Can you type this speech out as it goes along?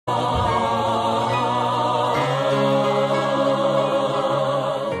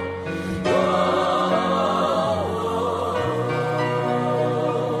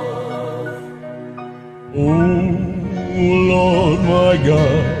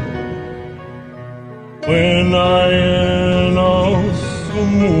when I in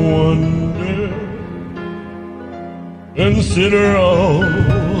awesome wonder consider all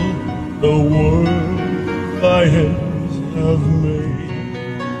the world thy hands have made.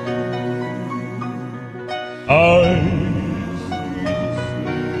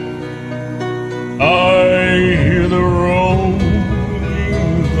 I hear the rolling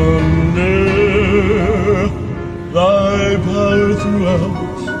thunder, thy power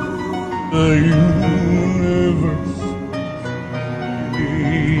throughout the universe.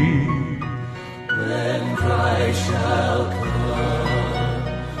 When Christ shall come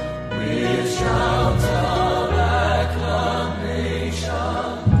with shouts of acclamation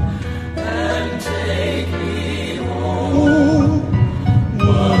and take me home,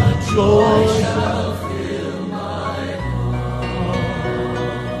 What joy shall fill my heart.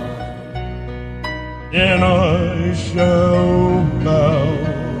 and I shall bow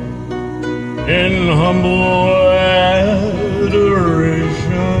in humble